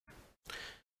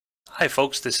Hi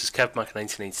folks, this is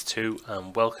KevMac1982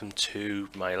 and welcome to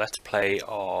my Let's Play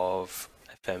of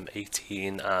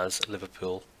FM18 as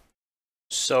Liverpool.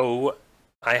 So,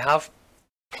 I have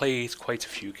played quite a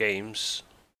few games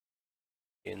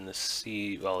in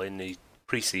the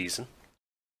pre-season.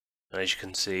 And as you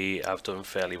can see, I've done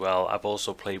fairly well. I've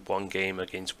also played one game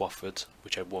against Watford,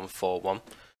 which I won 4-1.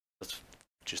 That's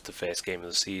just the first game of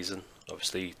the season.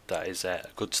 Obviously, that is a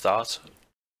good start.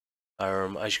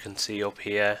 As you can see up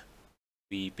here,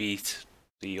 we beat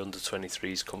the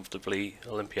under-23s comfortably.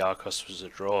 Olympiacos was a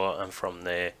draw, and from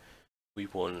there we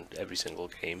won every single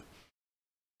game.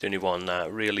 The only one that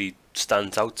really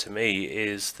stands out to me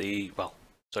is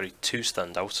two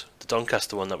stand out. The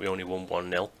Doncaster one that we only won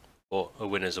 1-0, but a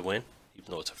win is a win, even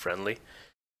though it's a friendly.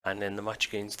 And then the match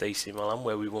against AC Milan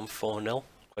where we won 4-0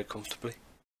 quite comfortably,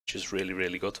 which is really,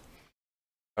 really good.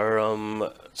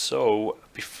 So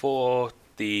before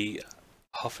the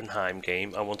Hoffenheim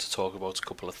game, I want to talk about a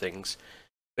couple of things.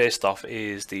 First off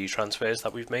is the transfers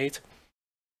that we've made.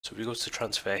 So if we go to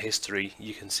transfer history,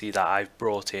 you can see that I've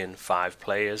brought in 5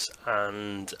 players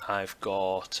and I've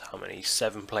got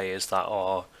 7 players that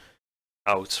are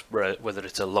out, whether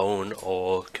it's a loan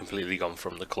or completely gone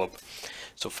from the club.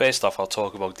 So first off, I'll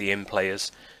talk about the in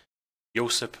players.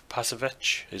 Josip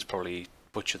Pasovic is probably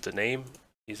butchered the name.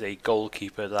 He's a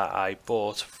goalkeeper that I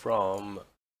bought from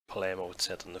Palermo, it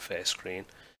said on the first screen.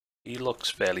 He looks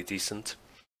fairly decent.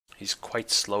 He's quite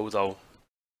slow though,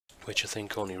 which I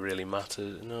think only really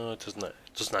matters. No, it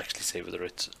doesn't actually say whether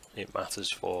it matters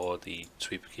for the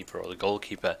sweeper keeper or the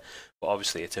goalkeeper, but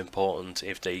obviously it's important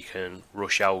if they can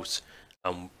rush out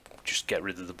and just get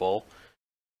rid of the ball.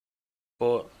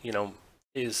 But you know,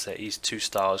 he's 2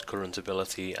 stars current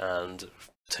ability and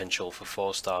potential for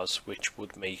 4 stars, which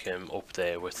would make him up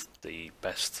there with the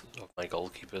best of my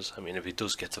goalkeepers. I mean, if he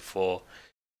does get to 4,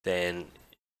 then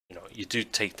you know you do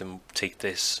take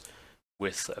this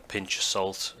with a pinch of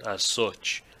salt as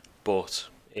such, but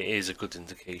it is a good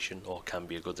indication, or can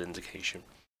be a good indication.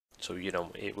 So you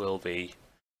know, it will be,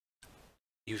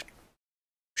 you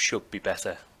should be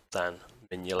better than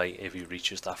Mignolet if he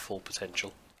reaches that full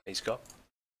potential he's got.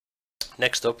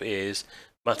 Next up is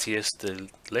Matthias de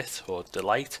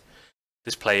Ligt.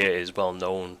 This player is well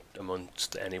known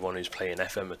amongst anyone who's playing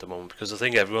FM at the moment, because I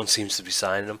think everyone seems to be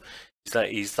signing him.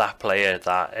 He's that player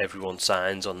that everyone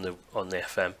signs on the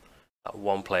FM. That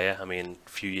one player. I mean, a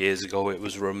few years ago it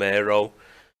was Romero.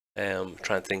 Trying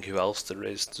to think who else there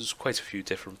is. There's quite a few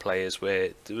different players where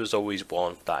there was always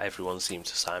one that everyone seemed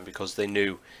to sign because they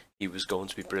knew he was going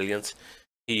to be brilliant.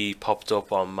 He popped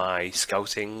up on my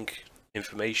scouting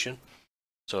information,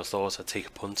 so I thought I'd take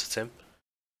a punt at him.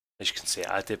 As you can see,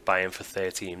 I did buy him for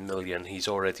 13 million. He's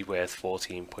already worth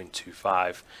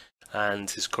 14.25, and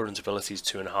his current ability is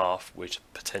 2.5, with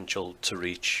potential to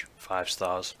reach 5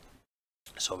 stars.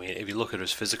 So I mean, if you look at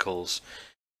his physicals,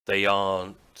 they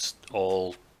aren't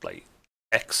all like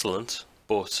excellent,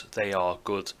 but they are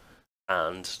good.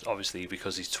 And obviously,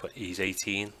 because he's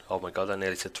 18. Oh my god, I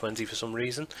nearly said 20 for some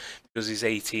reason. Because he's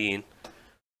 18.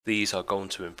 These are going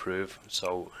to improve,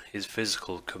 so his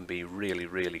physical can be really,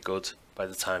 really good by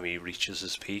the time he reaches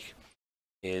his peak.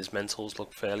 His mentals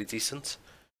look fairly decent,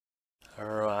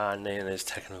 and then his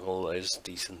technical is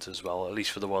decent as well, at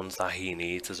least for the ones that he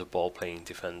needs as a ball-playing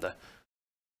defender.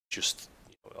 Just,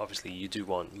 you know, obviously you do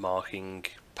want marking,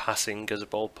 passing as a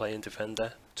ball-playing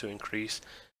defender to increase,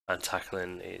 and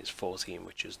tackling is 14,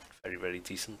 which is very, very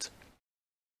decent.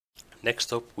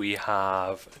 Next up we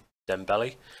have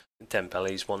Dembele. Dembele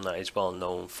is one that is well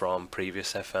known from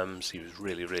previous FMs. He was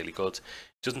really, really good.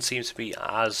 Doesn't seem to be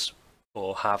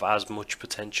have as much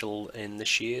potential in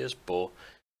this year's, but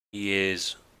he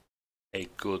is a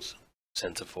good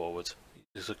centre forward.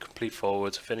 He's a complete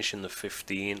forward, finishing the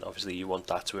 15. Obviously, you want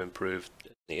that to improve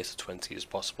near to 20 as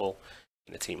possible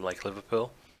in a team like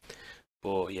Liverpool.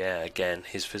 But yeah, again,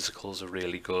 his physicals are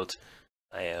really good.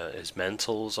 His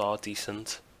mentals are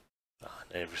decent.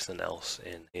 And everything else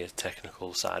in his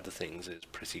technical side of things is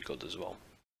pretty good as well.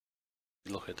 If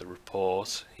you look at the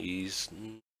report, he's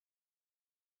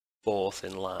 4th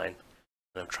in line,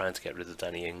 and I'm trying to get rid of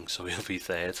Danny Ings, so he'll be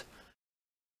 3rd.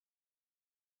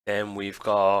 Then we've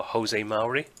got Jose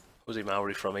Mauri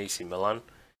from AC Milan.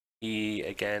 He,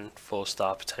 again,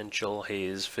 4-star potential.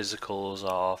 His physicals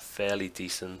are fairly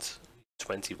decent,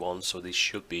 21, so they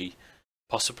should be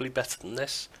possibly better than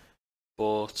this,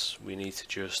 but we need to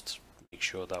just make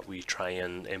sure that we try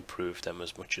and improve them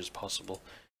as much as possible.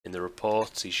 In the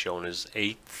reports, he's shown as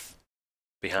 8th,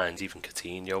 behind even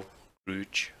Coutinho.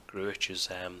 Grujic is,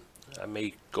 I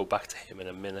may go back to him in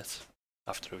a minute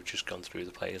after we've just gone through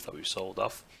the players that we've sold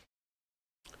off.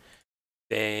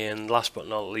 Then last but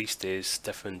not least is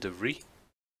Stefan de Vrij.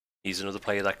 He's another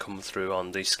player that come through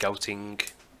on the scouting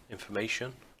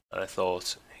information, and I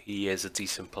thought he is a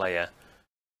decent player.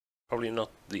 Probably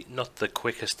not the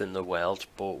quickest in the world,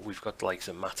 but we've got the likes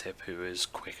of Matip who is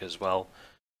quick as well.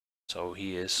 So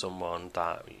he is someone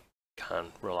that we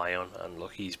can rely on, and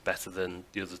look, he's better than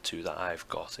the other two that I've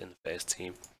got in the first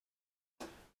team.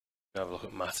 Have a look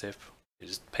at Matip.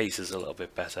 His pace is a little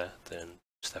bit better than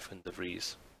Stefan de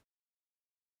Vries.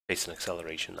 Pace and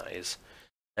acceleration, that is.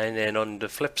 And then on the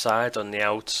flip side, on the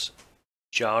outs,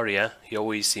 Jaria, he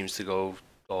always seems to go,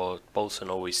 or Bolton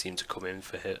always seem to come in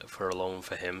for a loan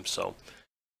for him, so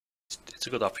it's a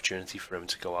good opportunity for him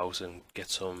to go out and get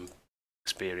some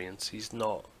experience. He's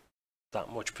not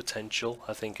that much potential.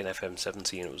 I think in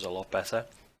FM17 it was a lot better.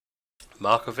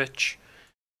 Markovic,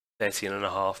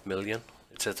 13.5 million.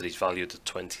 It says that he's valued at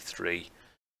 23,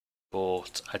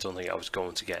 but I don't think I was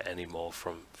going to get any more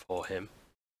for him.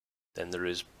 Then there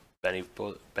is Benny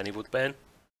Woodburn.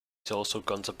 He's also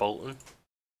gone to Bolton.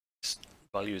 He's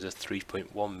valued at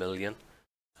 3.1 million,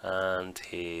 and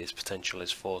his potential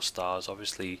is 4 stars.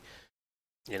 Obviously,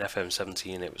 in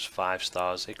FM17 it was 5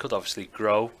 stars. It could obviously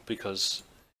grow because,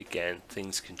 again,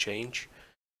 things can change.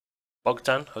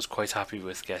 Bogdan, I was quite happy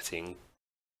with getting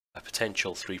a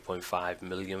potential 3.5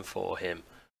 million for him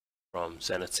from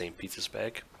Zenit St.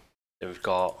 Petersburg. Then we've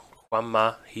got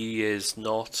Juanma. He is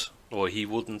not, or he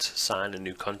wouldn't sign a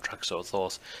new contract, so I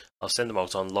thought I'll send him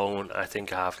out on loan. I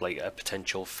think I have like a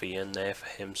potential fee in there for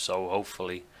him, so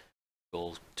hopefully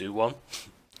we'll do one,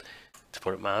 to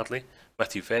put it mildly.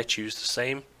 Matthew Virtue's the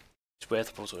same. He's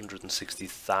worth about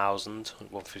 160,000,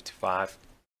 155.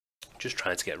 Just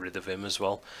trying to get rid of him as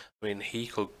well. I mean, he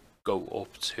could go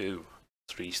up to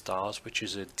 3 stars, which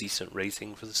is a decent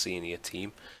rating for the senior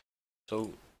team.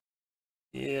 So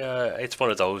yeah, it's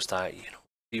one of those that, you know,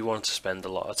 you want to spend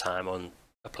a lot of time on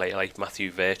a player like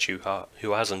Matthew Virtue,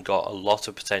 who hasn't got a lot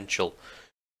of potential,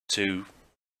 to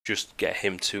just get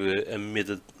him to a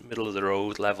middle of the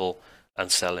road level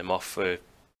and sell him off for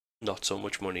not so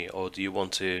much money? Or do you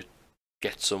want to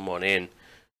get someone in,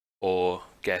 or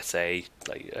get a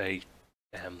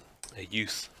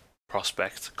youth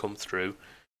prospect come through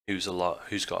who's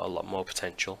got a lot more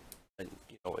potential? And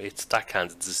you know, it's that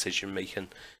kind of decision making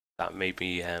that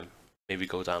maybe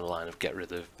go down the line of get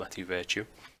rid of Matthew Virtue.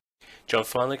 John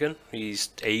Flanagan, he's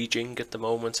aging at the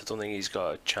moment. I don't think he's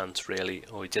got a chance really,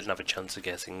 or he didn't have a chance of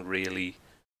getting really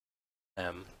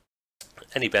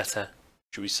any better,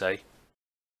 should we say.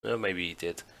 Well, maybe he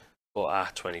did, but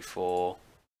at 24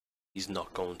 he's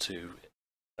not going to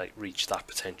like reach that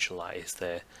potential that is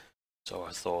there. So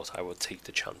I thought I would take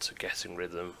the chance of getting rid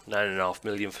of them. 9.5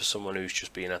 million for someone who's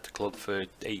just been at the club for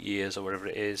 8 years or whatever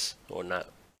it is, or not,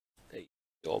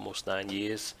 almost 9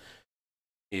 years,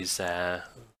 is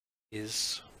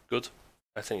good.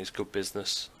 I think it's good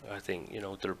business. I think, you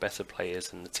know, there are better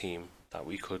players in the team that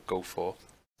we could go for.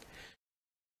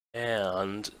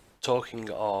 And talking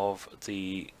of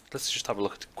let's just have a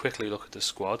quickly look at the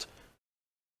squad.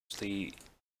 See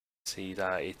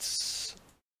that it's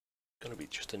going to be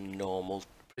just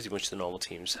pretty much the normal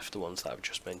teams, except the ones that I've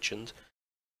just mentioned.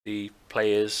 The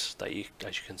players that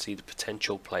as you can see, the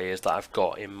potential players that I've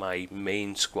got in my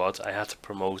main squad, I had to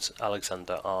promote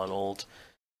Alexander Arnold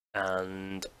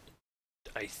and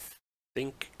I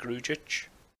think Grujic,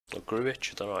 or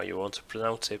Grujic, I don't know how you want to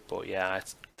pronounce it, but yeah, I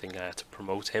think I had to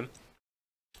promote him.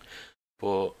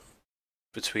 But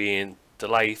between De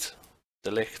Ligt,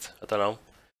 I don't know,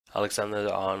 Alexander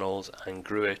Arnold and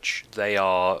Grujic, they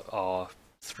are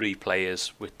 3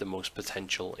 players with the most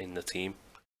potential in the team.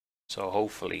 So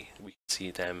hopefully we can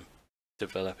see them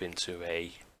develop into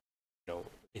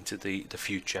into the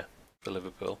future for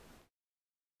Liverpool,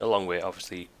 along with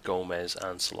obviously Gomez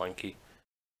and Solanke.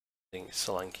 I think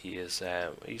Solanke is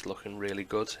he's looking really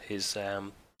good. His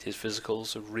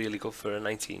physicals are really good for a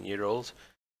 19-year-old.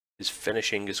 His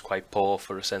finishing is quite poor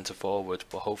for a centre forward,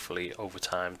 but hopefully over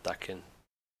time that can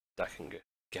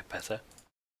get better.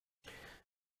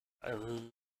 And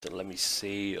let me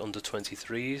see, under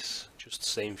 23s, just the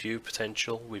same view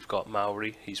potential. We've got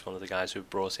Maori, he's one of the guys we've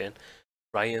brought in.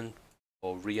 Ryan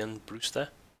Brewster,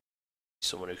 he's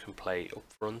someone who can play up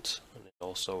front and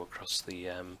also across the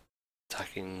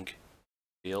attacking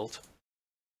field.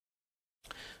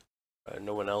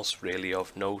 No one else really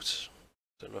of note.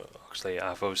 Don't know, actually,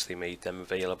 I've obviously made them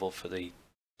available for the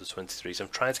 23s. I'm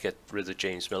trying to get rid of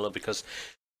James Miller because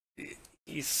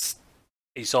he's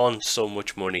on so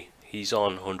much money. He's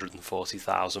on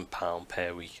 £140,000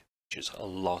 per week, which is a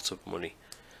lot of money.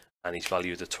 and he's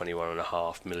valued at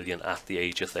 21.5 million at the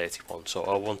age of 31. So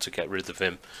I want to get rid of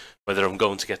him. Whether I'm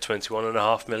going to get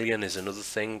 21.5 million is another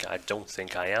thing. I don't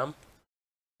think I am.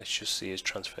 Let's just see his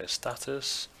transfer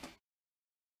status.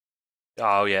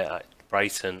 Oh yeah,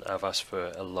 Brighton, I've asked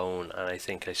for a loan, and I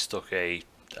think I stuck a,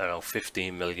 I don't know,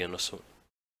 15 million or something,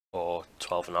 or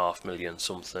 12.5 million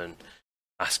something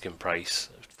asking price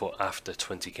for after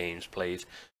 20 games played.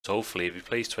 So hopefully if he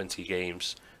plays 20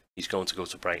 games, he's going to go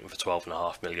to Brighton for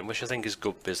 12.5 million, which I think is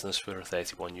good business for a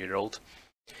 31-year-old.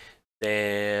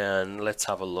 Then let's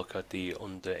have a look at the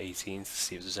under 18s to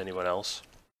see if there's anyone else.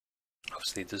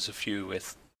 Obviously there's a few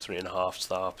with 3.5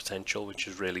 star potential, which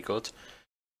is really good.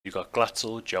 You've got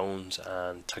Glatzel, Jones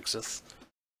and Tagseth.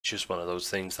 It's just one of those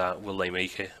things that, will they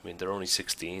make it? I mean, they're only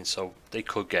 16, so they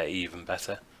could get even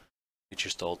better. It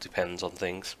just all depends on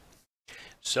things.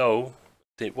 So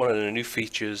one of the new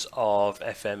features of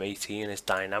FM18 is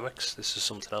dynamics. This is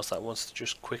something else that I want to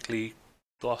just quickly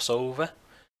gloss over.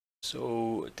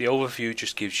 So the overview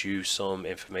just gives you some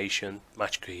information.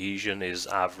 Match cohesion is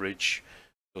average.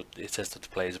 It says that the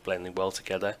players are blending well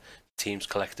together. The team's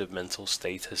collective mental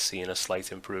state has seen a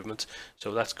slight improvement.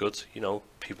 So that's good. You know,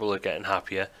 people are getting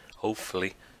happier.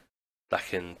 Hopefully that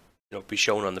can, you know, be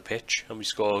shown on the pitch, and we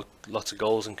score lots of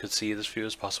goals and concede as few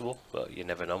as possible. But you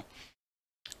never know.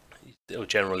 It'll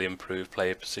generally improve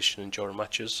player positioning during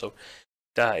matches. So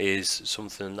that is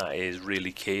something that is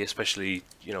really key, especially,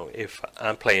 you know, if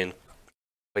I'm playing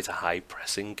quite a high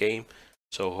pressing game.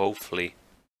 So hopefully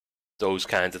those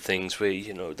kinds of things where,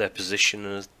 you know, their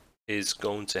position is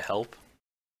going to help.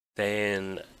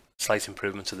 Then slight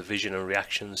improvement to the vision and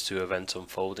reactions to events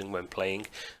unfolding when playing.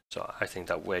 So I think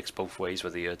that works both ways,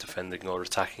 whether you're defending or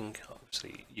attacking.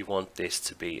 Obviously you want this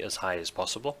to be as high as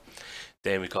possible.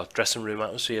 Then we've got dressing room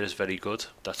atmosphere is very good.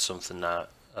 That's something that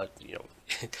you know,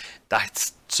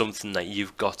 that's something that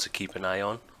you've got to keep an eye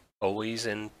on always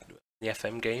in the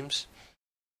FM games.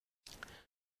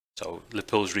 So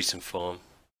Liverpool's recent form,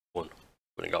 we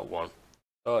only got one.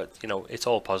 But you know, it's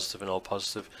all positive and all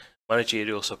positive.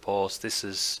 Managerial support. This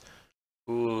is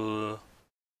and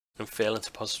failing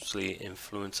to positively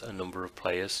influence a number of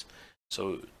players.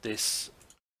 So this,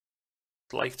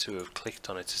 I'd like to have clicked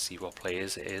on it to see what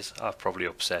players it is. I've probably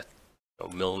upset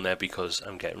Milner because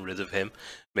I'm getting rid of him.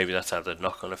 Maybe that's had a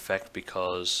knock-on effect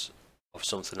because of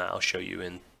something that I'll show you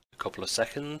in a couple of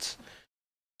seconds.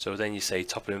 So then you say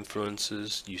top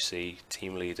influencers, you see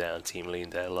team leader and team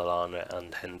leader, Lallana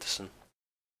and Henderson.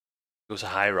 Go to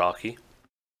hierarchy.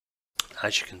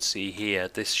 As you can see here,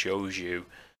 this shows you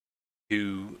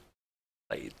who,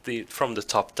 from the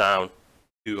top down,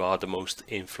 who are the most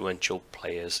influential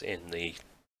players in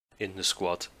the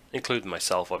squad, including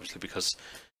myself, obviously, because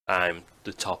I'm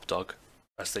the top dog,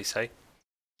 as they say.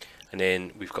 And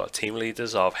then we've got team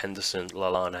leaders of Henderson,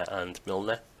 Lallana and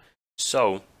Milner.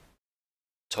 So,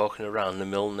 talking around the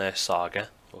Milner saga,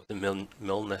 or the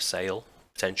Milner sale,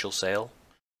 potential sale,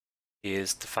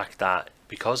 is the fact that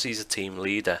because he's a team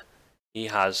leader, he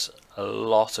has a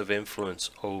lot of influence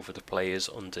over the players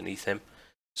underneath him.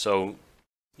 So,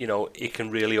 you know, it can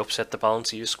really upset the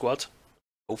balance of your squad.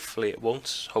 Hopefully it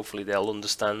won't. Hopefully they'll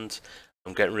understand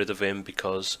I'm getting rid of him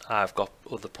because I've got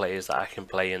other players that I can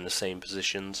play in the same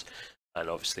positions, and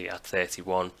obviously at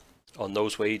 31 on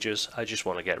those wages I just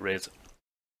want to get rid,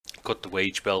 cut the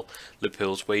wage bill.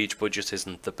 Liverpool's wage budget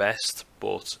isn't the best,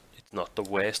 but it's not the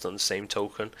worst on the same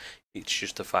token. It's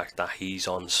just the fact that he's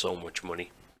on so much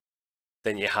money.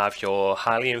 Then you have your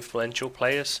highly influential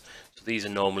players. So these are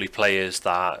normally players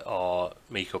that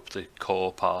make up the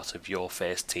core part of your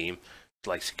first team,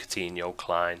 like Coutinho,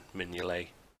 Klein, Mignolet,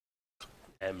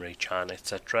 Emre Can,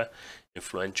 etc.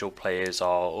 Influential players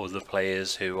are other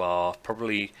players who are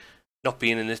probably not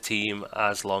being in the team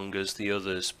as long as the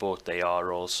others, but they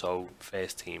are also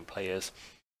first team players.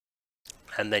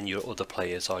 And then your other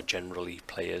players are generally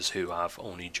players who have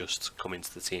only just come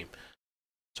into the team.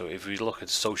 So if we look at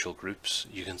social groups,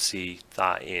 you can see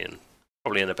that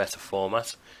probably in a better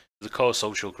format. The core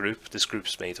social group, this group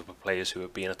is made up of players who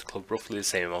have been at the club roughly the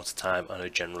same amount of time and are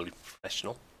generally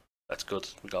professional. That's good.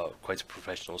 We've got quite a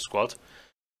professional squad.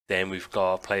 Then we've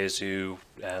got players who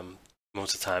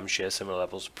most of the time share similar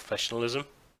levels of professionalism.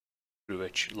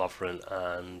 Grujic, Lovren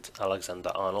and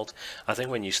Alexander Arnold. I think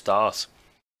when you start,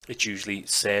 it's usually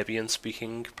Serbian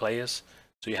speaking players.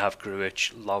 So you have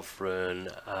Grujic, Lovren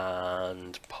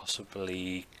and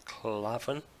possibly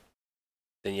Klavan.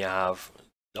 Then you have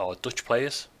Dutch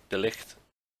players, De Ligt,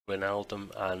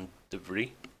 Wijnaldum and De Vries.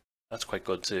 That's quite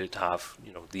good to have,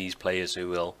 you know, these players who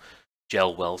will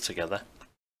gel well together.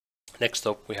 Next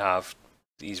up we have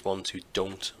these ones who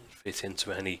don't fit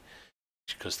into any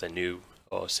because they're new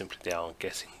or simply they aren't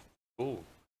getting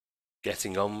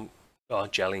getting on, or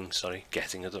gelling, sorry,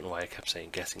 getting, I don't know why I kept saying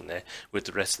getting there, with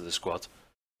the rest of the squad,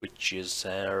 which is,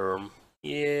 yeah,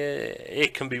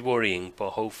 it can be worrying,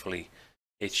 but hopefully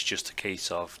it's just a case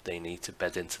of they need to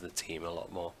bed into the team a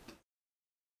lot more.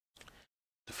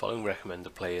 The following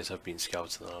recommended players have been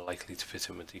scouted and are likely to fit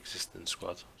in with the existing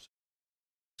squad. So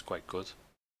it's quite good.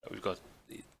 We've got,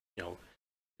 you know,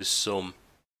 there's some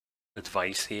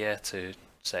advice here to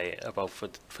say about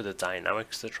for the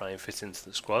dynamics to try and fit into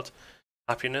the squad.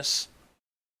 Happiness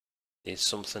is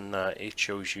something that it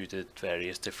shows you the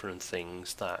various different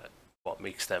things that what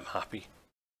makes them happy.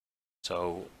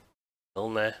 So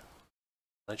Milner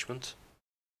management,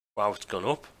 wow, it's gone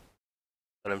up,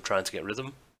 and I'm trying to get rid of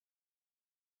them.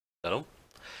 No.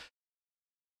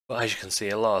 But as you can see,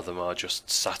 a lot of them are just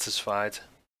satisfied.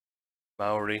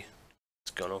 Maori,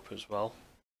 it's gone up as well.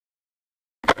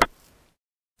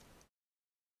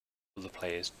 Other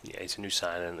players, yeah, he's a new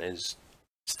signing, is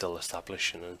still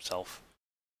establishing himself.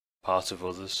 Part of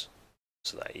others.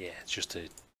 So that, yeah, it's just an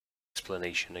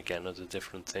explanation again of the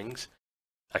different things.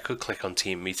 I could click on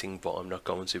team meeting, but I'm not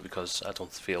going to because I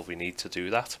don't feel we need to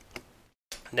do that.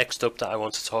 Next up that I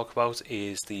want to talk about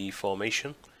is the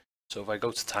formation. So if I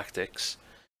go to tactics,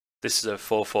 this is a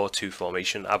 4-4-2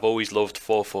 formation. I've always loved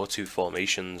 4-4-2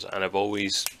 formations, and I've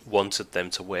always wanted them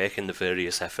to work in the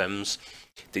various FMs.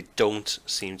 They don't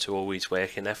seem to always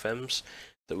work in FMs.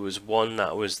 There was one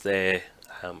that was there,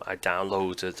 I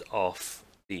downloaded off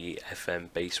the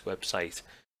FM base website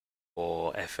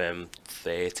for FM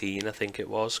 13, I think it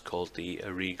was, called the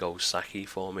Arrigo Sacchi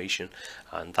formation,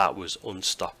 and that was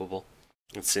unstoppable.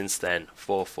 And since then,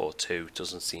 4-4-2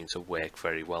 doesn't seem to work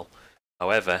very well.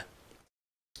 However,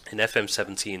 in FM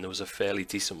 17 there was a fairly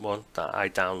decent one that I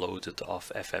downloaded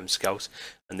off FM Scout,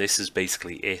 and this is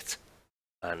basically it.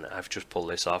 And I've just pulled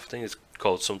this off. I think it's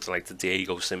called something like the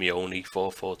Diego Simeone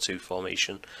 4-4-2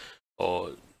 formation,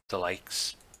 or the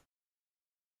likes.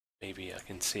 Maybe I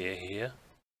can see it here.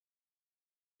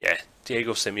 Yeah,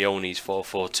 Diego Simeone's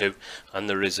 4-4-2, and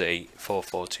there is a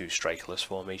 4-4-2 strikerless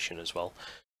formation as well.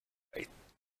 I'm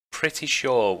pretty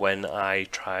sure when I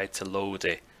tried to load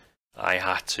it, I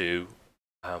had to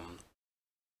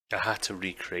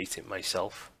recreate it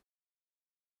myself,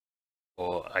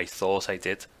 or I thought I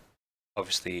did.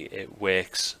 Obviously, it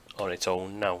works on its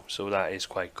own now, so that is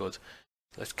quite good.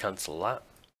 Let's cancel that.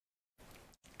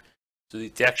 So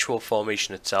the actual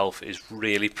formation itself is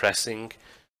really pressing.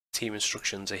 Team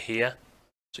instructions are here.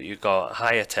 So you've got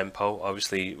higher tempo.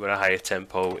 Obviously, with a higher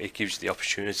tempo, it gives you the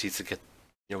opportunity to get,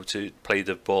 to play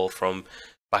the ball from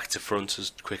back to front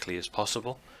as quickly as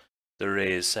possible. There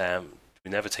is,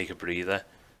 we never take a breather.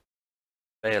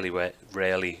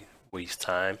 Rarely waste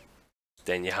time.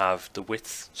 Then you have the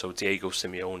width. So Diego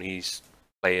Simeone's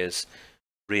players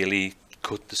really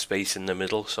cut the space in the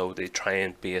middle, so they try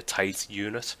and be a tight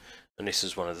unit, and this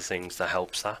is one of the things that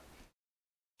helps that.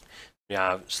 We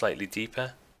have slightly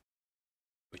deeper,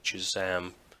 which is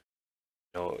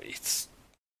it's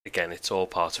again, it's all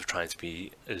part of trying to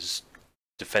be as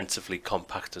defensively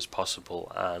compact as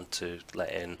possible and to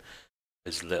let in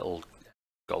as little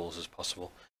goals as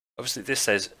possible. Obviously this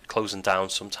says closing down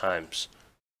sometimes,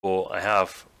 but I'll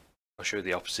show you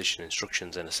the opposition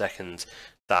instructions in a second,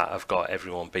 that I've got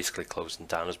everyone basically closing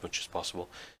down as much as possible.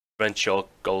 Prevent your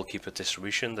goalkeeper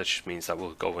distribution, that just means that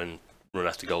we'll go and run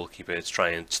at the goalkeeper to try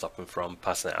and stop him from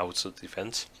passing it out of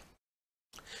defence.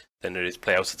 Then there is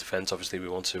play out of defence. Obviously we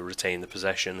want to retain the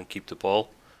possession and keep the ball,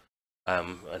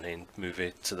 and then move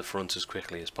it to the front as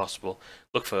quickly as possible.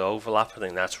 Look for overlap. I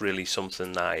think that's really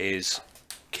something that is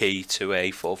key to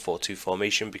a 4-4-2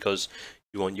 formation, because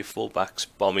you want your fullbacks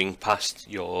bombing past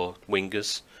your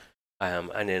wingers,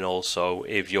 and then also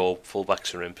if your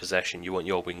fullbacks are in possession, you want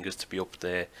your wingers to be up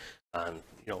there and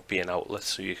be an outlet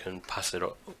so you can pass it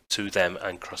up to them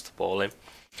and cross the ball in.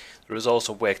 There is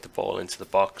also work the ball into the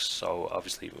box, so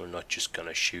obviously we're not just going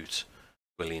to shoot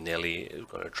willy-nilly, we're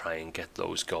going to try and get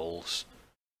those goals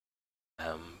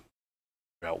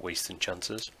without wasting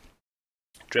chances.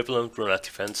 Dribble and run at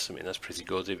defence, I mean that's pretty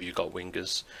good. If you've got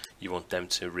wingers, you want them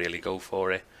to really go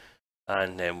for it.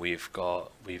 And then we've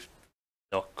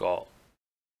not got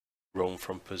roam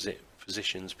from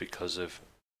positions because of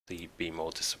the be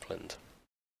more disciplined.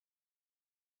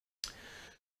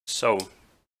 So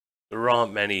there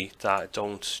aren't many that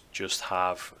don't just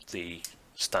have the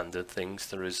standard things.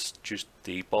 There is just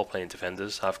the ball playing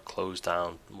defenders have closed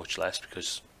down much less,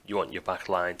 because you want your back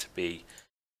line to be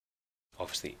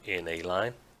obviously in a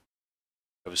line.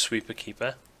 You have a sweeper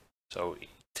keeper, so it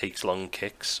takes long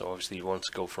kicks, so obviously you want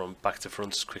to go from back to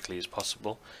front as quickly as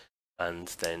possible. And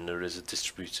then there is a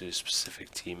distributor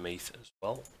specific teammate as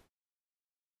well.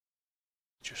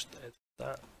 Just edit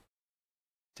that.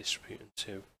 distributing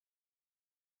to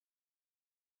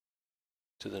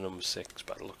the number 6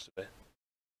 by the looks of it,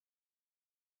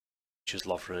 which is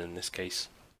Lovren in this case.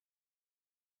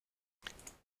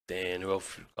 Then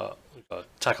we've got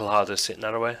tackle harder, sit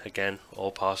narrower. Again,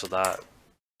 all part of that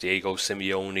Diego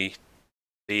Simeone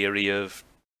theory of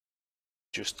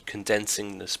just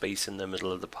condensing the space in the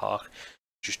middle of the park.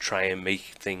 Just try and make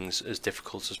things as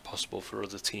difficult as possible for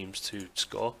other teams to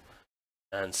score.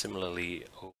 And similarly,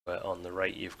 over on the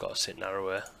right, you've got a sit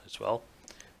narrower as well.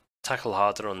 Tackle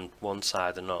harder on one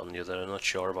side and not on the other. I'm not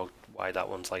sure about why that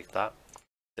one's like that.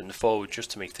 Then the forward,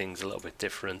 just to make things a little bit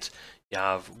different, you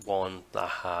have one that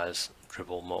has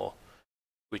dribble more,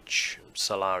 which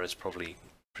Salah is probably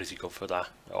pretty good for that.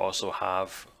 I also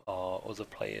have other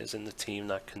players in the team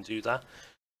that can do that,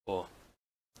 but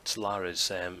Salah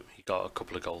is he got a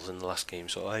couple of goals in the last game,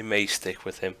 so I may stick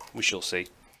with him. We shall see.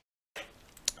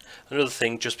 Another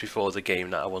thing just before the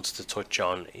game that I wanted to touch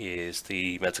on is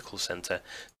the medical centre.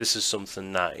 This is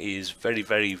something that is very,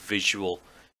 very visual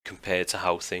compared to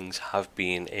how things have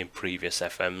been in previous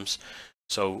FMs.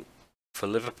 So for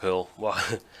Liverpool,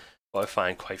 what I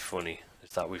find quite funny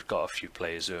is that we've got a few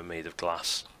players who are made of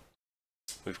glass.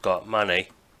 We've got Mane,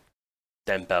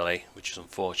 Dembele, which is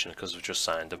unfortunate because we've just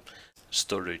signed him,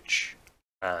 Sturridge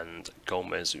and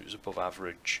Gomez, who's above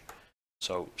average.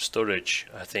 So Sturridge,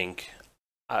 I think,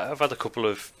 I've had a couple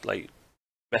of like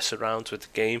mess arounds with the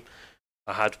game.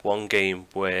 I had one game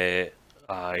where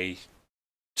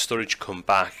Sturridge come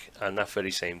back, and that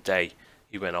very same day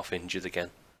he went off injured again.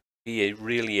 He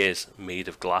really is made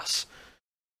of glass.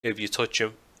 If you touch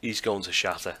him, he's going to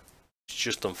shatter. It's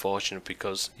just unfortunate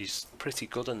because he's pretty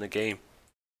good in the game,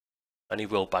 and he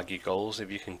will bag you goals if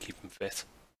you can keep him fit.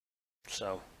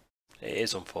 So it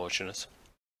is unfortunate.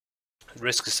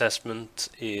 Risk assessment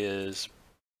is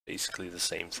basically the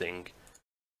same thing.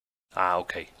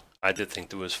 Okay, I did think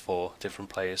there was 4 different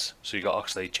players. So you got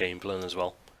Oxlade-Chamberlain as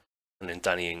well, and then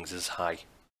Danny Ings is high.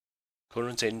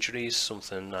 Current injuries,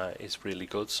 something that is really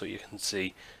good. So you can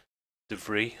see De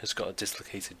Vrij has got a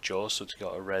dislocated jaw, so it's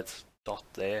got a red dot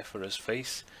there for his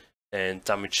face, and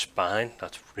damaged spine.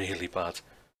 That's really bad.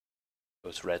 So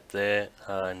it's red there,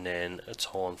 and then a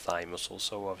torn thigh muscle,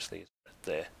 so obviously it's red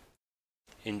there.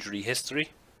 Injury history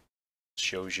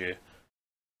shows you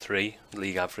 3.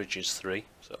 League average is 3,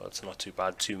 so it's not too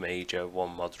bad. 2 major,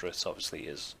 1 moderate, obviously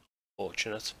is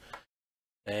fortunate.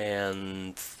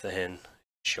 And then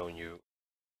showing you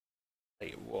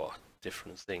like what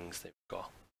different things they've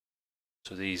got.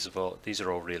 So these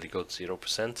are all really good.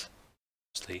 0%,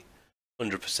 obviously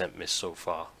 100% missed so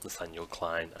far. Nathaniel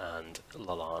Klein and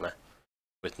Lallana,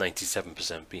 with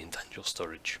 97% being Daniel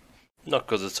Sturridge. Not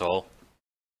good at all.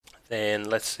 Then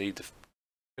let's see,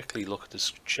 quickly look at the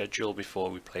schedule before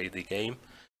we play the game.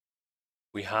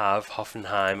 We have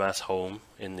Hoffenheim at home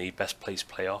in the best place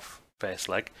playoff first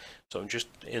leg. So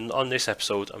on this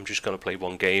episode, I'm just going to play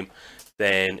 1 game.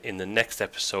 Then in the next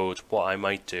episode, what I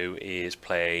might do is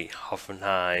play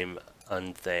Hoffenheim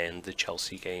and then the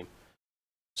Chelsea game.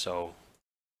 So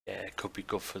yeah, it could be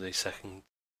good for the second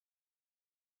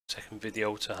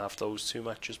video to have those 2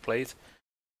 matches played.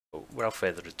 But without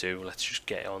further ado, let's just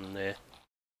get on there.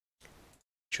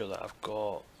 Make sure that I've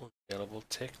got available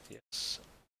ticked. Yes.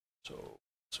 So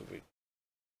we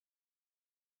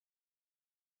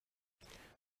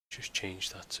just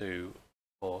change that to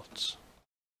ports.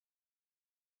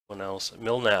 Someone else.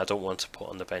 Milner I don't want to put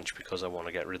on the bench because I want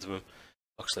to get rid of him.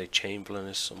 Oxlade-Chamberlain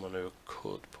is someone who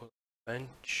could put on the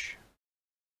bench.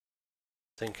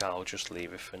 I think I'll just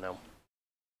leave it for now.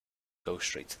 Go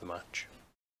straight to the match.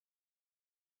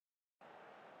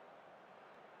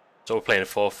 So we're playing a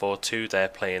 4-4-2, they're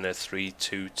playing a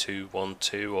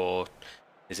 3-2-2-1-2, or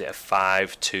is it a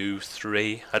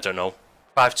 5-2-3? I don't know.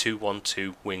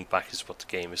 5-2-1-2 wing back is what the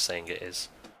game is saying it is.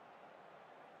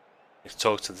 Let's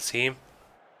talk to the team.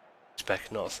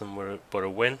 Expect nothing but a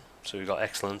win. So we've got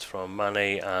excellent from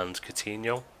Mane and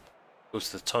Coutinho. Go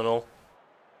to the tunnel.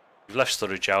 We've left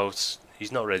Sturridge out.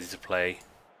 He's not ready to play.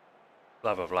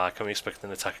 Blah blah blah. Can we expect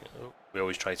an attack? We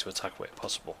always try to attack where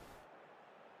possible.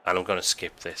 And I'm going to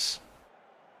skip this.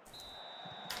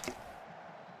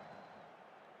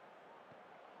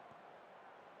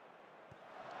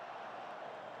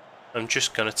 I'm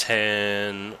just going to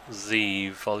turn the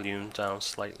volume down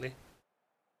slightly.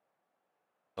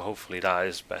 So hopefully that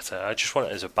is better. I just want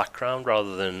it as a background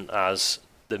rather than as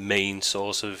the main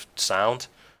source of sound.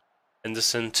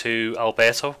 Henderson to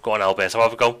Alberto. Go on Alberto,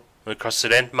 have a go. Cross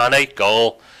it in. Mane,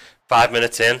 goal. 5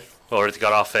 minutes in. Already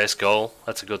got our first goal.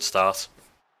 That's a good start.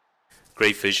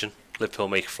 Great vision. Liverpool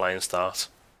make a flying start.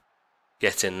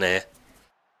 Get in there.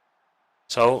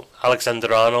 So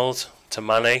Alexander-Arnold to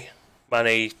Mane.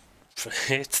 Mane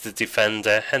hits the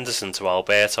defender, Henderson to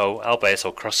Alberto.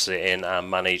 Alberto crosses it in,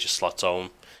 and Mane just slots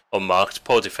home unmarked.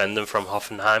 Poor defending from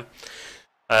Hoffenheim.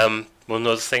 One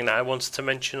other thing that I wanted to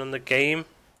mention on the game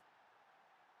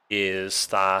is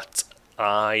that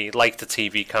I like the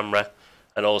TV camera,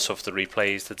 and also if the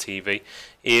replay is the TV.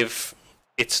 If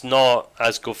it's not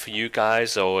as good for you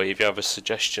guys, or if you have a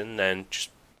suggestion, then just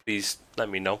please let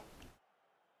me know.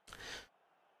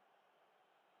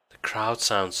 The crowd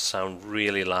sound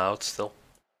really loud still.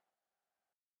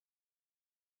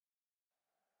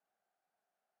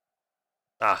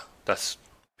 Ah, that's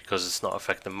because it's not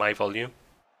affecting my volume.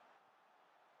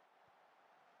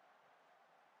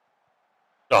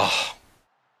 Oh,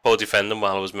 poor defending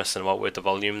while I was messing about with the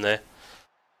volume there.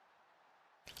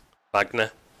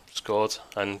 Wagner scored,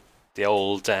 and the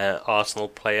old Arsenal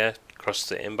player crossed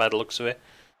it in by the looks of it.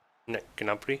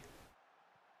 Gnabry.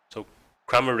 So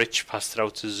Kramaric passed it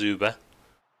out to Zuba.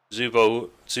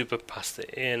 Zuba passed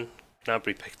it in.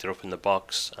 Gnabry picked it up in the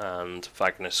box, and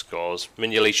Wagner scores.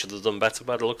 Mignolet should have done better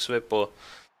by the looks of it, but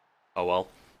oh well.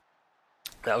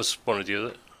 That was one of the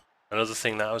other. Another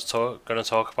thing that I was going to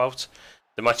talk about.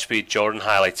 The match speed during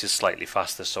highlights is slightly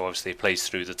faster, so obviously it plays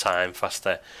through the time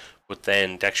faster. But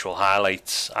then the actual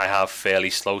highlights I have fairly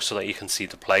slow so that you can see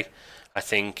the play. I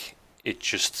think it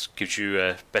just gives you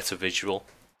a better visual.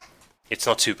 It's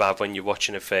not too bad when you're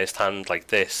watching it first hand like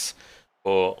this,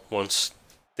 but once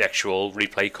the actual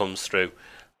replay comes through,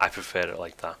 I prefer it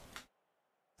like that.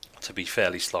 To be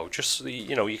fairly slow, just so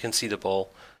you can see the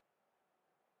ball.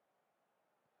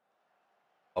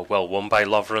 Oh, well won by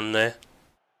Lovren there.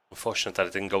 Unfortunate that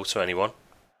it didn't go to anyone.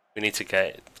 We need to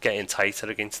get in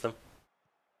tighter against them.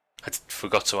 I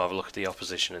forgot to have a look at the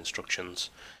opposition instructions,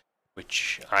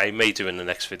 which I may do in the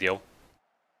next video.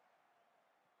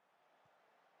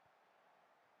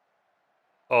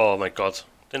 Oh my god,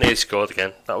 they nearly scored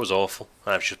again. That was awful.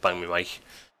 I've just banged my mic.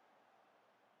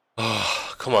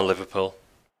 Oh, come on Liverpool.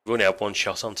 We've only had one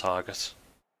shot on target,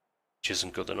 which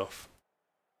isn't good enough.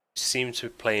 Seem to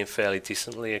be playing fairly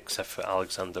decently, except for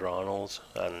Alexander-Arnold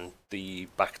and the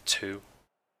back two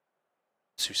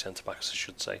centre backs, I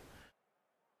should say.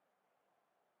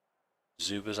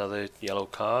 Zuba's had a yellow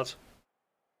card.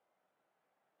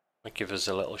 Might give us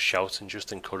a little shout and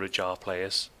just encourage our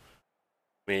players.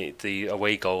 I mean, the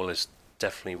away goal is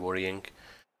definitely worrying.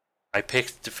 I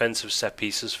picked defensive set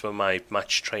pieces for my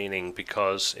match training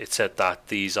because it said that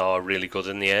these are really good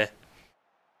in the air.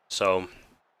 So,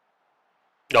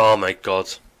 oh my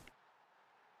god.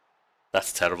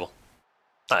 That's terrible.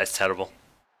 That is terrible.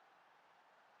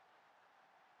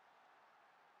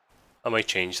 I might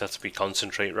change that to be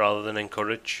concentrate rather than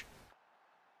encourage.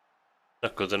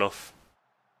 Not good enough.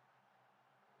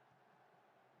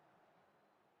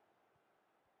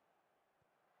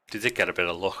 Did it get a bit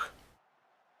of luck?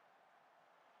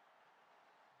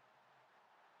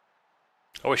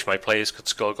 I wish my players could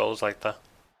score goals like that.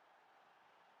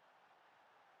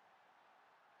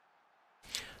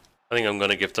 I think I'm going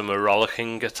to give them a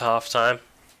rollicking at half time.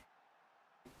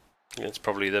 It's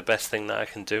probably the best thing that I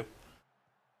can do.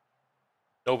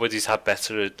 Nobody's had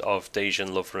better of Dejan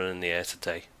Lovren in the air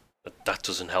today. But that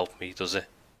doesn't help me, does it?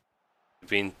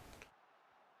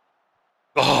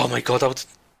 Oh my god,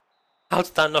 how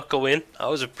did that not go in? That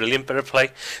was a brilliant bit of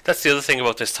play. That's the other thing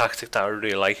about this tactic that I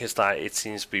really like, is that it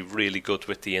seems to be really good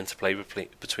with the interplay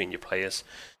between your players.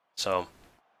 So,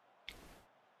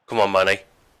 come on, Mane.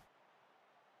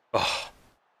 Oh,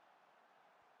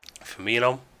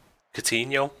 Firmino,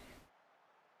 Coutinho.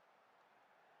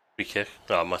 Free kick.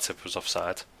 Oh, Matip was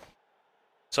offside.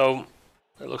 So,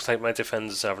 it looks like my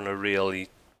defender's having a really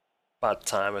bad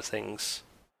time of things.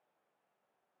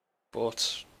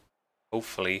 But,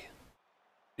 hopefully,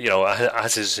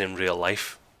 as is in real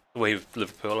life, the way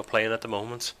Liverpool are playing at the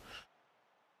moment,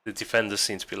 the defenders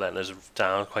seem to be letting us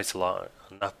down quite a lot.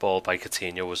 And that ball by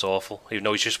Coutinho was awful. Even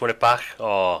though he's just won it back.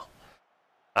 Oh,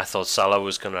 I thought Salah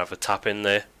was going to have a tap in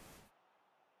there.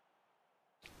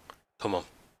 Come on.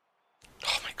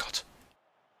 Oh my god.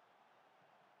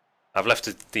 I've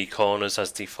left the corners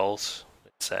as default.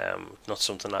 It's not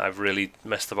something that I've really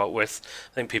messed about with.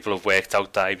 I think people have worked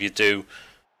out that if you do,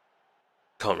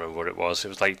 can't remember what it was. It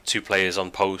was like 2 players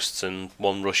on posts and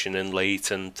 1 rushing in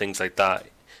late and things like that.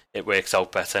 It works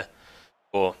out better.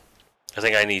 But I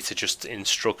think I need to just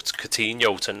instruct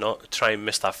Coutinho to not try and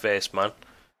miss that first man.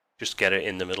 Just get it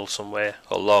in the middle somewhere.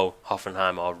 Although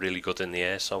Hoffenheim are really good in the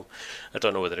air, so I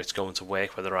don't know whether it's going to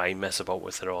work, whether I mess about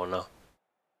with it or not.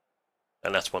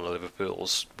 And that's one of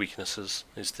Liverpool's weaknesses,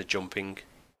 is the jumping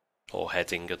or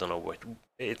heading. I don't know what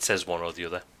it says, one or the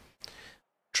other.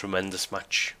 Tremendous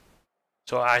match.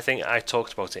 So I think I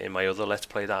talked about it in my other Let's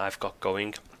Play that I've got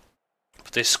going.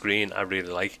 But this screen I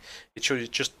really like. It shows you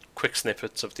just quick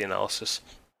snippets of the analysis.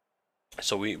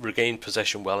 So we regained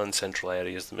possession well in central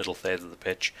areas, the middle third of the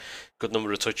pitch. Good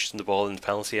number of touches in the ball in the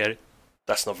penalty area.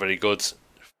 That's not very good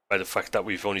by the fact that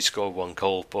we've only scored 1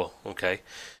 goal, but okay.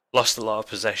 Lost a lot of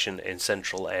possession in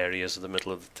central areas of the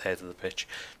middle of the third of the pitch.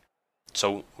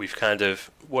 So we've kind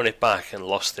of won it back and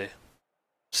lost it.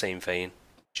 Same vein,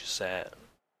 which is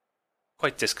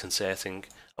quite disconcerting.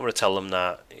 I'm going to tell them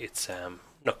that it's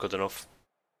not good enough.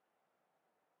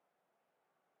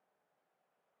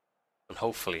 And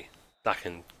hopefully that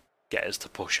can get us to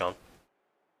push on.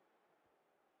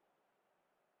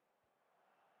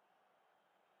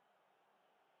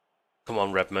 Come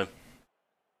on, Redman.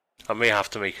 I may have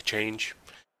to make a change.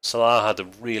 Salah had a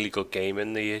really good game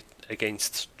in the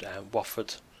against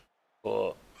Watford,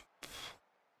 but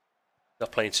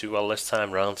not playing too well this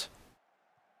time round.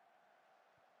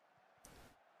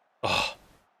 Oh,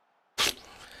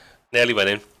 nearly went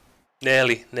in.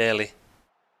 Nearly.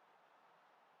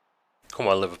 Come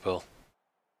on, Liverpool.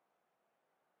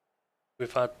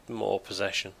 We've had more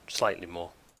possession, slightly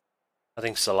more. I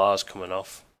think Salah's coming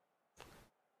off.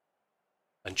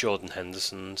 And Jordan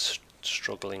Henderson's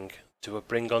struggling. Do I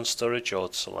bring on Sturridge or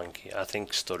Solanke? I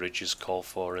think Sturridge is called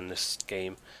for in this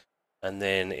game. And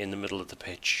then in the middle of the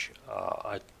pitch,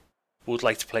 I would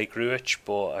like to play Grujic,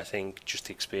 but I think just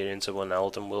the experience of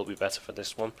Wijnaldum will be better for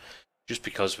this one. Just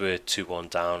because we're 2-1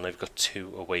 down, they've got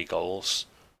 2 away goals.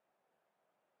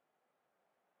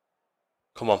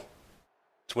 Come on.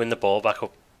 To win the ball back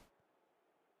up.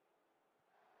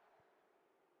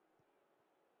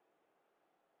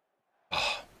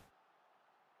 Oh.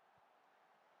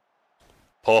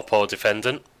 Poor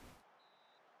defending.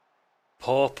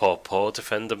 Poor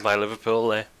defending by Liverpool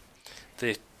there.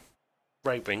 The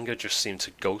right winger just seemed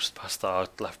to ghost past our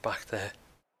left back there.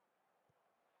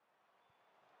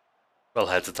 Well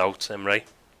headed out, Emre. If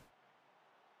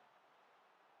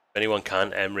anyone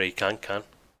can, Emre can.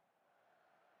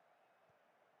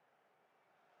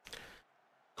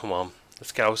 Come on,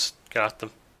 let's get out, get at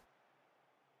them.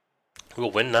 We'll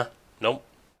win that. Nope.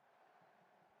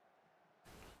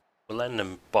 We're letting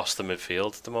them boss the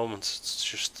midfield at the moment. It's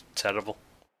just terrible.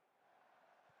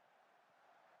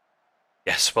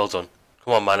 Yes, well done.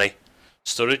 Come on, Manny.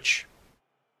 Sturridge.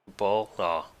 Ball.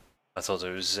 Oh, I thought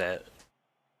it was going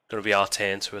to be our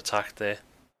turn to attack there.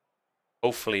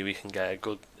 Hopefully we can get a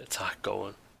good attack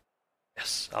going.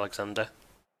 Yes, Alexander.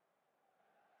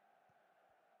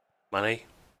 Manny.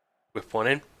 Whip one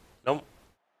in. Nope.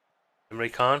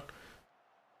 Emre Can.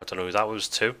 I don't know who that was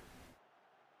to.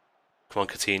 Come on,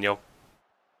 Coutinho.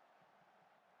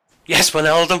 Yes,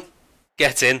 Wijnaldum.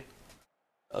 Get in.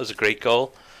 That was a great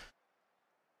goal.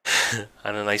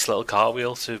 And a nice little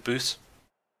cartwheel to boot.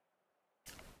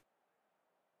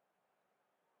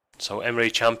 So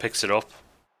Emre Can picks it up.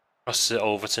 Crosses it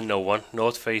over to no one.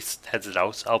 North Face heads it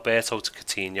out. Alberto to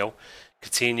Coutinho.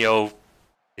 Coutinho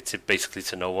hits it basically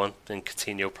to no one. Then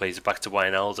Coutinho plays it back to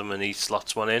Wijnaldum and he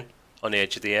slots one in on the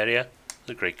edge of the area. It's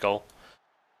a great goal.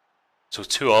 So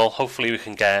 2-2. Hopefully we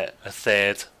can get a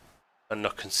third and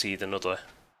not concede another.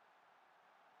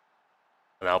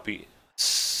 And I'll be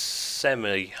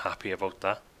semi-happy about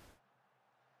that.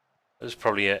 It was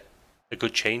probably a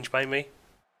good change by me.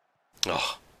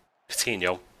 Oh,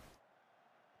 Coutinho.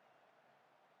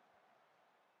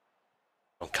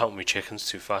 I'm counting my chickens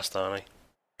too fast, aren't I?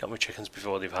 Count my chickens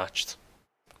before they've hatched.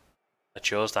 That's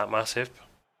yours, that massive.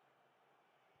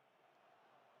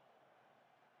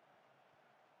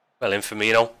 Well, in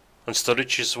Firmino. And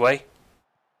Sturridge is away.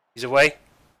 He's away.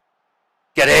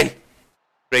 Get in!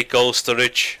 Great goal,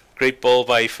 Sturridge. Great ball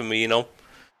by Firmino.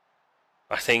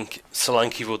 I think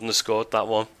Solanke wouldn't have scored that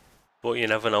one. But you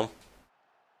never know.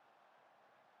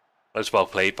 That was well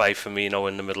played by Firmino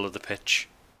in the middle of the pitch.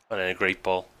 And then a great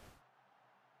ball.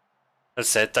 As I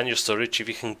said, Daniel Sturridge, if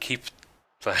you can keep...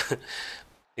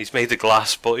 he's made of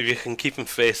glass, but if you can keep him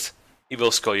fit, he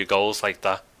will score your goals like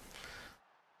that.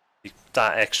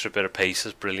 That extra bit of pace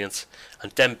is brilliant.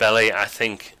 And Dembele, I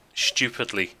think,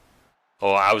 stupidly,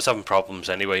 or I was having problems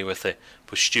anyway with it,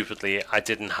 but stupidly, I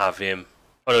didn't have him.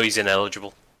 Oh no, he's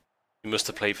ineligible. He must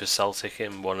have played for Celtic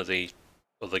in one of the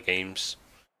other games.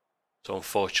 So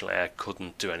unfortunately, I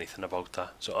couldn't do anything about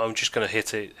that. So I'm just going to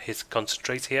hit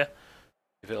concentrate here,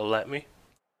 if it'll let me.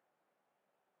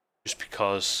 Just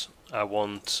because I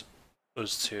want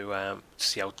us to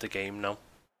see out the game now.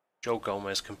 Joe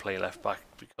Gomez can play left back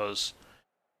because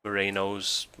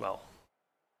Moreno's, well,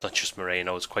 not just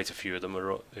Moreno, it's quite a few of them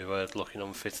who are looking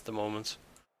unfit at the moment.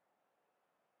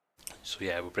 So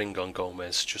yeah, we'll bring on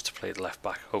Gomez just to play the left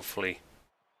back. Hopefully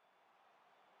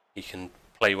he can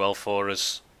play well for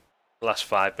us the last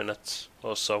 5 minutes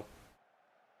or so.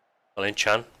 Well, in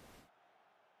Chan.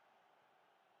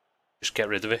 Just get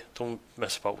rid of it. Don't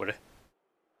mess about with it.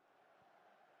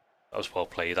 That was well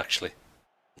played, actually.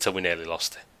 Until we nearly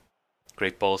lost it.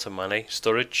 Great ball to Mane.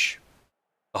 Sturridge.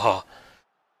 Oh,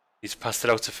 he's passed it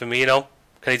out to Firmino.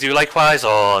 Can he do likewise?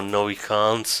 Oh, no, he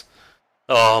can't.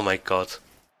 Oh, my God.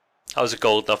 That was a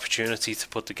golden opportunity to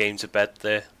put the game to bed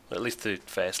there. At least the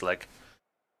first leg.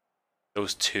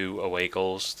 Those 2 away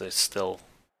goals, they're still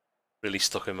really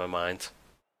stuck in my mind.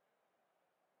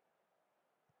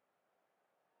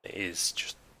 It is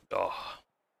just... oh.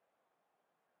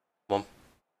 Come on.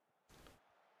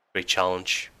 Great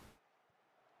challenge.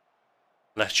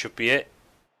 And that should be it.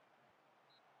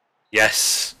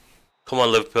 Yes. Come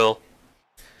on, Liverpool.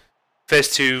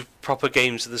 First 2 proper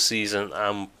games of the season,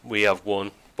 and we have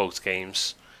won both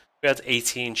games. We had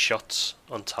 18 shots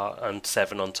on and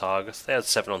 7 on target. They had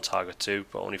 7 on target too,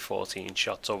 but only 14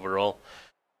 shots overall.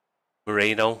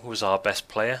 Moreno was our best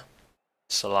player.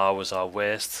 Salah was our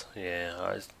worst.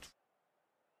 Yeah,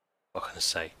 what can I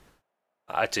say?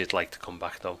 I did like to come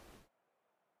back though.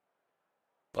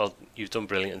 Well, you've done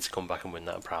brilliant to come back and win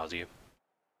that. I'm proud of you.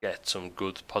 Get some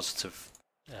good positive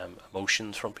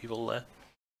emotions from people there.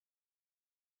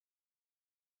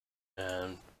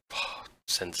 And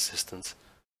send assistance.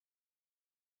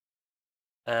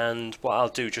 And what I'll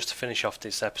do just to finish off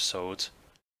this episode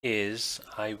is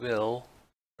I will,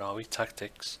 where are we,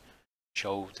 tactics,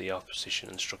 show the opposition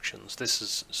instructions. This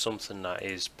is something that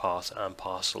is part and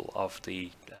parcel of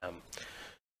the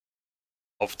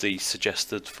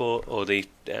suggested for, or the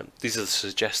these are the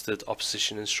suggested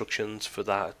opposition instructions for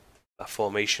that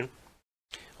formation.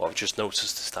 What I've just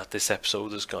noticed is that this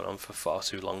episode has gone on for far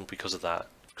too long because of that,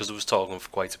 because I was talking for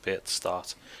quite a bit at the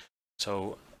start.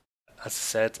 So, as I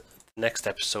said, the next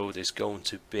episode is going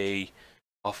to be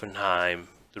Hoffenheim,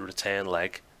 the return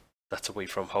leg. That's away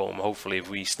from home. Hopefully, if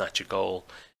we snatch a goal,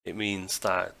 it means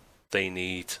that they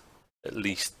need at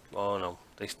least, oh no,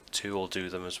 they 2 will do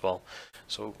them as well.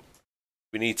 So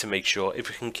we need to make sure, if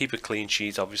we can keep a clean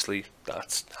sheet, obviously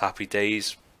that's happy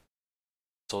days.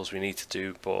 That's all we need to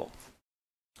do, but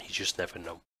you just never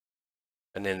know.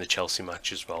 And then the Chelsea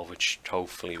match as well, which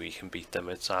hopefully we can beat them.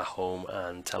 It's at home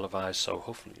and televised, so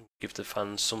hopefully give the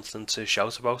fans something to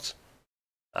shout about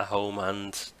at home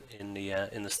and in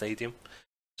the stadium.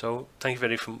 So thank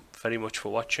you very much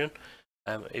for watching.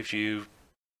 If you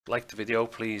liked the video,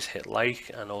 please hit like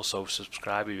and also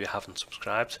subscribe if you haven't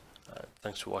subscribed.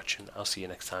 Thanks for watching. I'll see you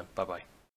next time. Bye bye.